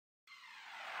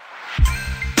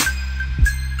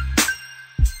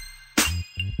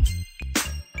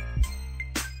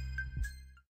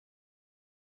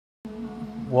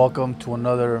Welcome to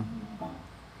another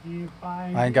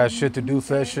I ain't got shit to do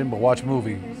session but watch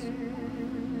movies.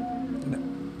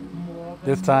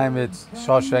 This time it's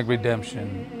Shawshank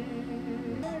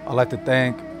Redemption. I'd like to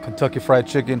thank Kentucky Fried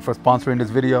Chicken for sponsoring this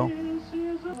video.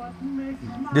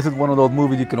 This is one of those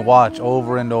movies you can watch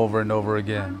over and over and over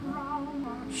again.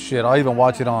 Shit, I'll even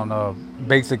watch it on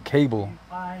basic cable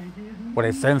where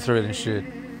they censor it and shit.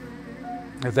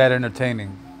 It's that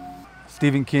entertaining.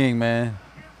 Stephen King, man.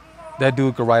 That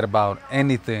dude could write about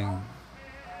anything,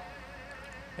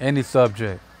 any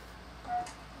subject,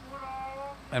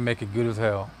 and make it good as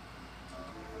hell.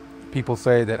 People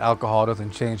say that alcohol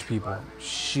doesn't change people.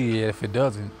 Shit, if it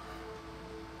doesn't.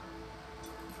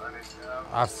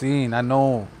 I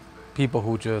know people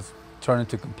who just turn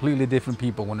into completely different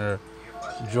people when they're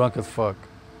drunk as fuck.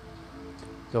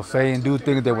 They'll say and do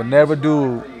things they would never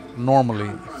do normally,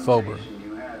 sober.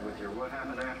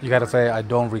 You gotta say, I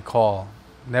don't recall.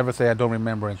 Never say I don't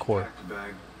remember in court.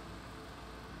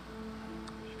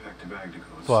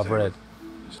 So I've read.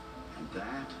 And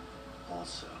that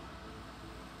also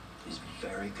is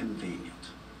very convenient,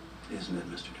 isn't it,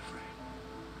 Mr. Dufresne?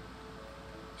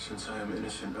 Since I am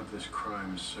innocent of this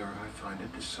crime, sir, I find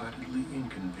it decidedly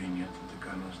inconvenient that the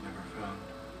gun was never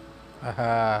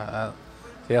found.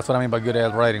 See, that's what I mean by good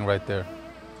ass writing right there.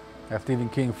 That's Stephen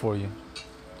King for you.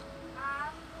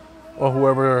 Or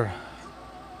whoever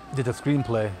did the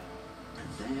screenplay.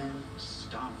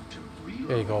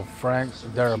 There you go, Frank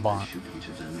Darabont.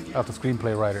 That's the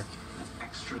screenplay writer.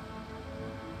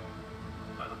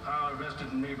 By the power vested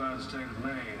in me by the state of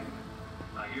Maine,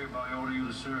 I hereby order you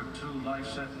to serve 2 life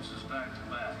sentences back to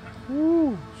back.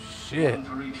 Ooh, shit. One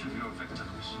for each of your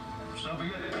victims. So be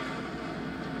it.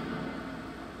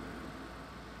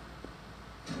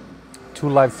 2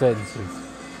 life sentences.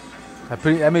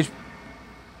 That makes.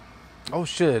 Oh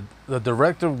shit, the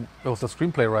director was the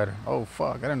screenplay writer. Oh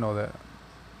fuck, I didn't know that.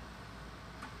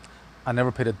 I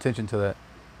never paid attention to that.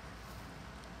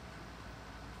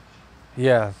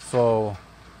 Yeah, so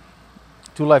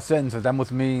 2 life sentences, that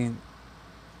must mean,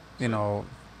 you know,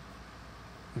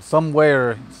 in some way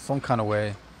or some kind of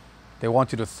way, they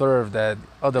want you to serve that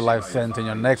other life sentence in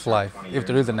your next life, if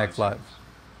there is a next life.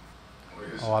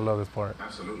 Oh, I love this part.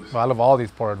 Well, I love all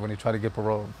these parts when you try to get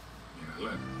parole.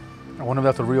 I wonder if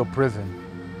that's a real prison.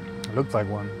 It looks like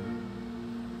one.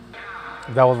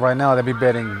 If that was right now, they'd be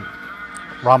betting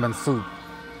ramen soup.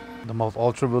 The most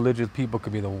ultra-religious people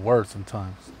could be the worst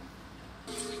sometimes.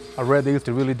 I read they used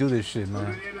to really do this shit,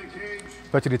 man.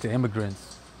 Especially to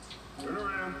immigrants.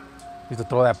 Used to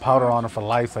throw that powder on them for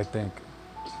life, I think.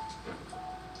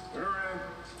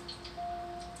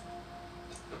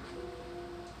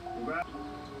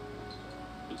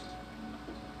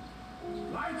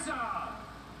 Lights out!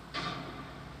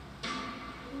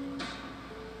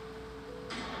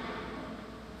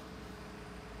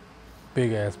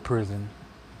 Big ass prison,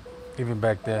 even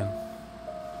back then.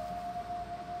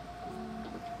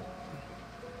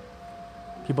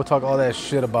 People talk all that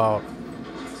shit about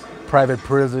private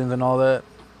prisons and all that.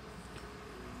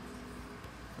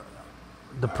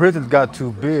 The prisons got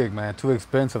too big, man, too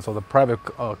expensive, so the private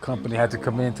company had to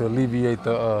come in to alleviate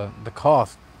the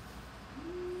cost.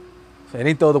 So it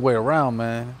ain't the other way around,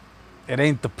 man. It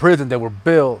ain't the prison that were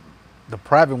built, the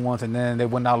private ones, and then they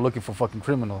went out looking for fucking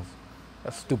criminals.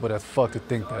 That's stupid as fuck to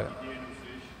think that.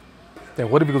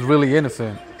 Then what if he was really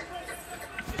innocent?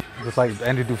 Just like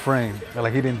Andy Dufresne.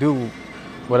 Like he didn't do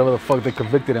whatever the fuck they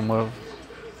convicted him of.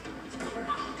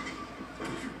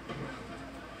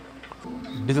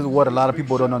 This is what a lot of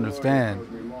people don't understand.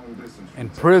 In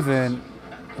prison,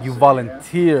 you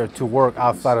volunteer to work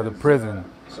outside of the prison.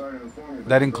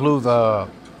 That includes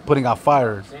putting out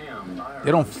fires.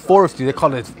 They don't force you. They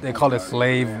call it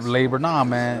slave labor. Nah,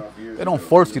 man. They don't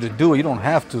force you to do it. You don't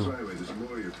have to.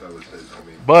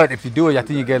 But if you do it, I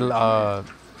think you get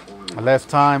less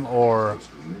time, or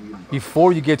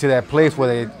before you get to that place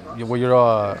where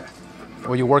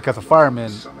you work as a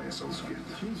fireman.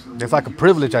 It's like a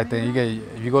privilege, I think.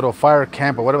 If you go to a fire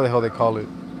camp or whatever the hell they call it,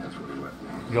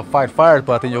 you'll fight fires,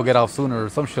 but I think you'll get out sooner or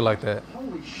some shit like that.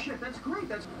 Holy shit, that's great.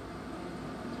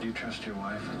 Do you trust your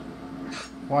wife?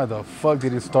 Why the fuck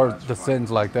did he start the sentence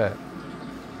like that?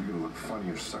 You're gonna look funny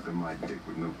or sucking my dick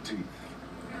with no teeth.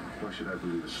 Why should I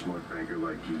believe a smart banker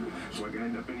like you? So I can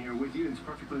end up in here with you, and it's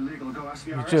perfectly legal to go ask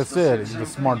the IRS. You just said he's a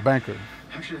smart banker.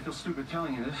 Actually, I feel stupid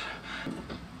telling you this.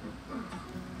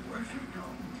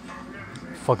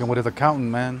 Fucking with his accountant,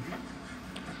 man.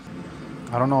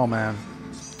 I don't know, man.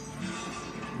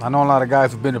 I know a lot of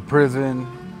guys who've been to prison,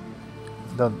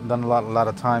 done a lot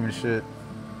of time and shit.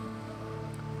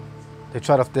 They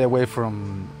try to stay away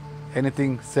from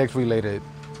anything sex related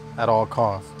at all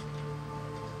costs.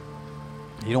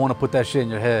 You don't want to put that shit in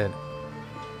your head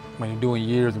when you're doing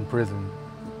years in prison.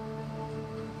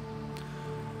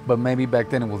 But maybe back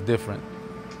then it was different.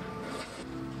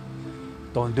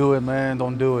 Don't do it, man.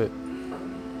 Don't do it.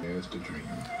 There's the dream.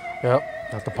 Yep,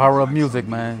 that's the power of music,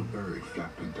 man. A bird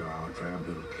flapped into our drab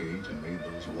little cage and made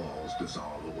those walls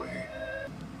dissolve away.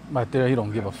 Right there, he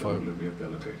don't give a fuck. Absolutely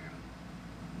rehabilitating.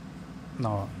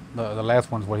 No, the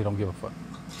last one's where he don't give a fuck.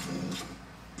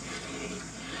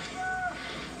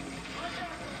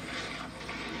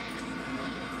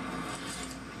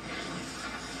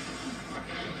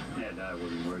 I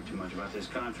wouldn't worry too much about this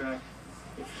contract.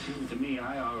 It seems to me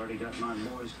I already got my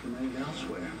boys committed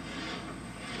elsewhere.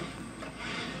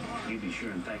 You be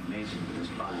sure and thank Mason for this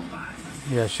fine fight.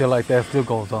 Yeah, shit like that still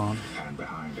goes on. And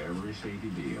behind every shady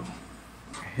deal.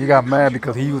 He got mad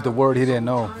because he used the word he didn't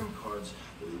know. Time cards,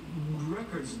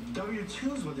 records,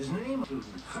 W-2s with his name.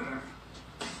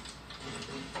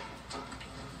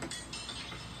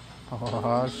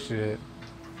 Oh, shit.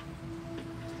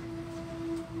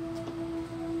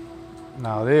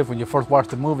 Now this, when you first watch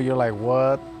the movie, you're like,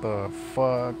 what the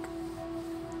fuck?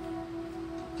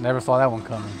 Never saw that one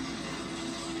coming.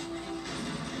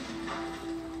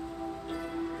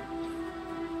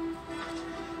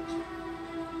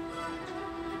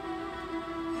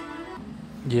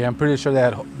 Yeah, I'm pretty sure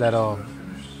that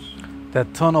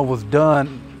tunnel was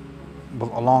done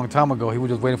a long time ago. He was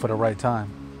just waiting for the right time.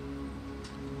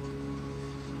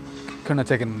 Couldn't have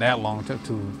taken that long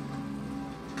to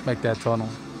make that tunnel.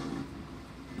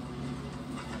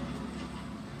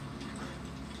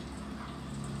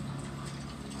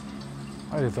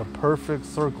 That is a perfect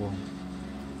circle.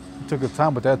 He took his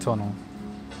time with that tunnel.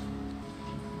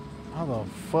 How the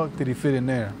fuck did he fit in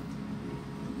there?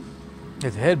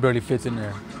 His head barely fits in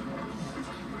there.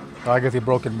 Oh, I guess he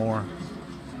broke it more.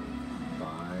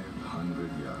 500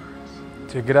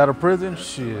 yards. To get out of prison?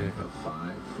 Shit. Like a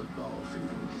 5 football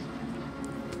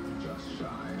fields. Just shy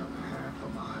of half a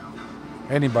mile.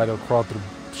 Anybody will crawl through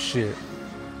shit.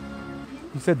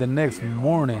 He said the next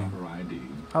morning. Proper ID.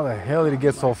 How the hell did he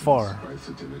get so far? Birth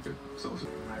certificate, social.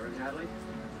 Myron Hadley,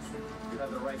 you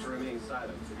have the right to remain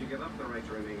silent. If you give up the right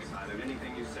to remain silent,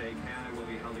 anything you say can and will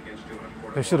be held against you in a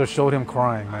court They of should have showed him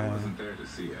crying, I man. wasn't there to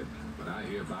see it, but I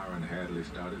hear Byron Hadley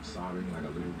started sobbing like a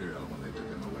little girl when they took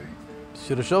him away.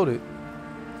 Should have showed it.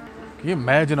 Can you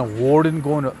imagine a warden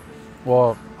going to,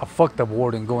 well, a fucked up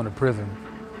warden going to prison?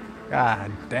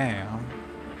 God damn.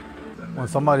 When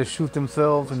somebody shoots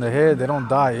themselves in the head, they don't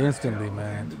die instantly,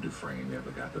 man. Andy Dufresne never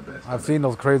got the best I've of seen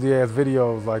those crazy ass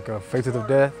videos like Faces of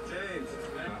Death.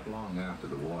 it. Not long after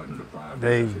the warden deprived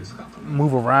They him of his company.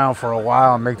 move around for a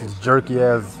while and make these jerky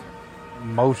ass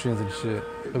motions and shit.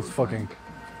 It was fucking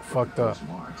fucked up.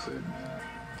 Mark said,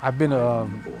 I've been to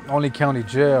only county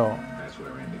jail, that's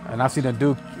where Andy and I've seen a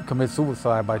dude commit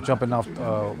suicide by jumping off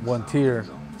one tier, his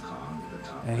own car with the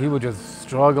top. and he was just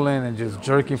struggling and just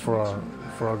jerking for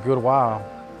a good while.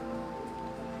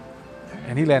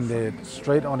 And he landed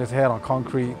straight on his head on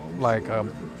concrete, like a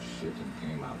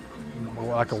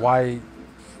white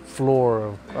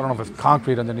floor. I don't know if it's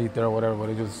concrete underneath there or whatever, but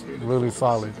it's just really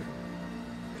solid.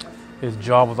 His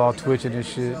jaw was all twitching and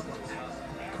shit.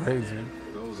 Crazy.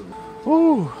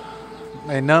 Woo!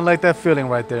 Ain't nothing like that feeling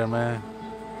right there, man.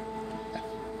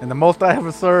 And the most I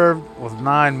ever served was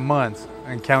 9 months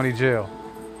in county jail.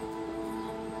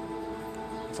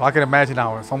 So I can imagine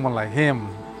how someone like him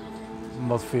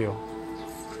must feel.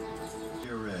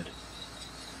 Dear Red,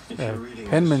 if Yeah, you're reading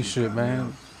penmanship, this,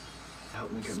 man.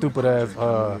 help me get my Stupid ass contract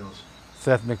on wheels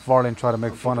Seth MacFarlane tried to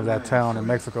make fun of that town in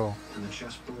Mexico and the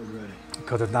chessboard ready.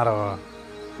 because it's not a,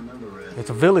 Remember, Red, it's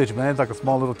a village, man. It's like a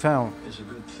small little town. is a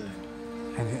good thing.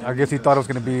 And I guess he thought it was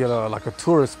gonna be like a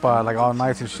tourist spot, like all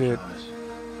nice and shit.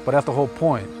 But that's the whole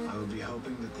point. I would be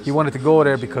hoping that this He wanted to go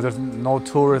there because there's no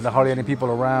tourists, and hardly any people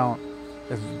around.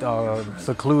 It's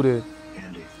secluded.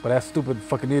 Andy, But that stupid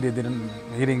fucking idiot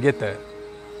didn't get that.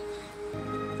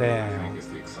 Damn.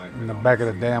 In the back of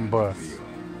the damn bus.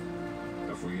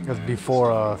 That's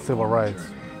before civil rights.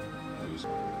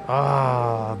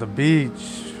 Ah, the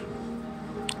beach.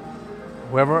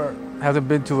 Whoever hasn't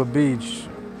been to a beach,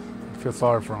 I feel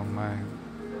sorry for him, man.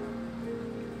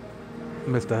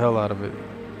 Missed the hell out of it.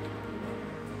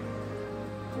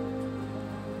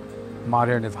 I'm out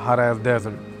here in this hot ass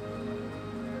desert.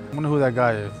 I wonder who that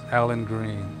guy is. Alan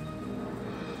Green.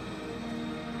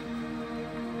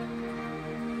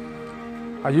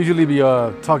 I usually be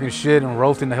talking shit and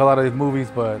roasting the hell out of these movies,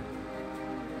 but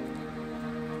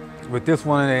with this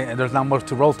one, there's not much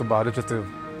to roast about. It's just a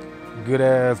good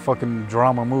ass fucking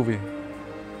drama movie.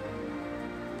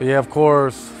 But yeah, of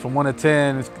course, from 1 to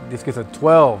 10, this gets a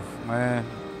 12, man.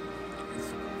 It's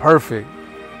perfect.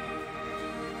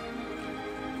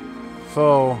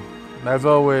 So, as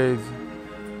always,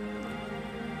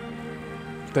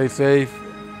 stay safe,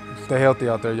 stay healthy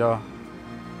out there, y'all.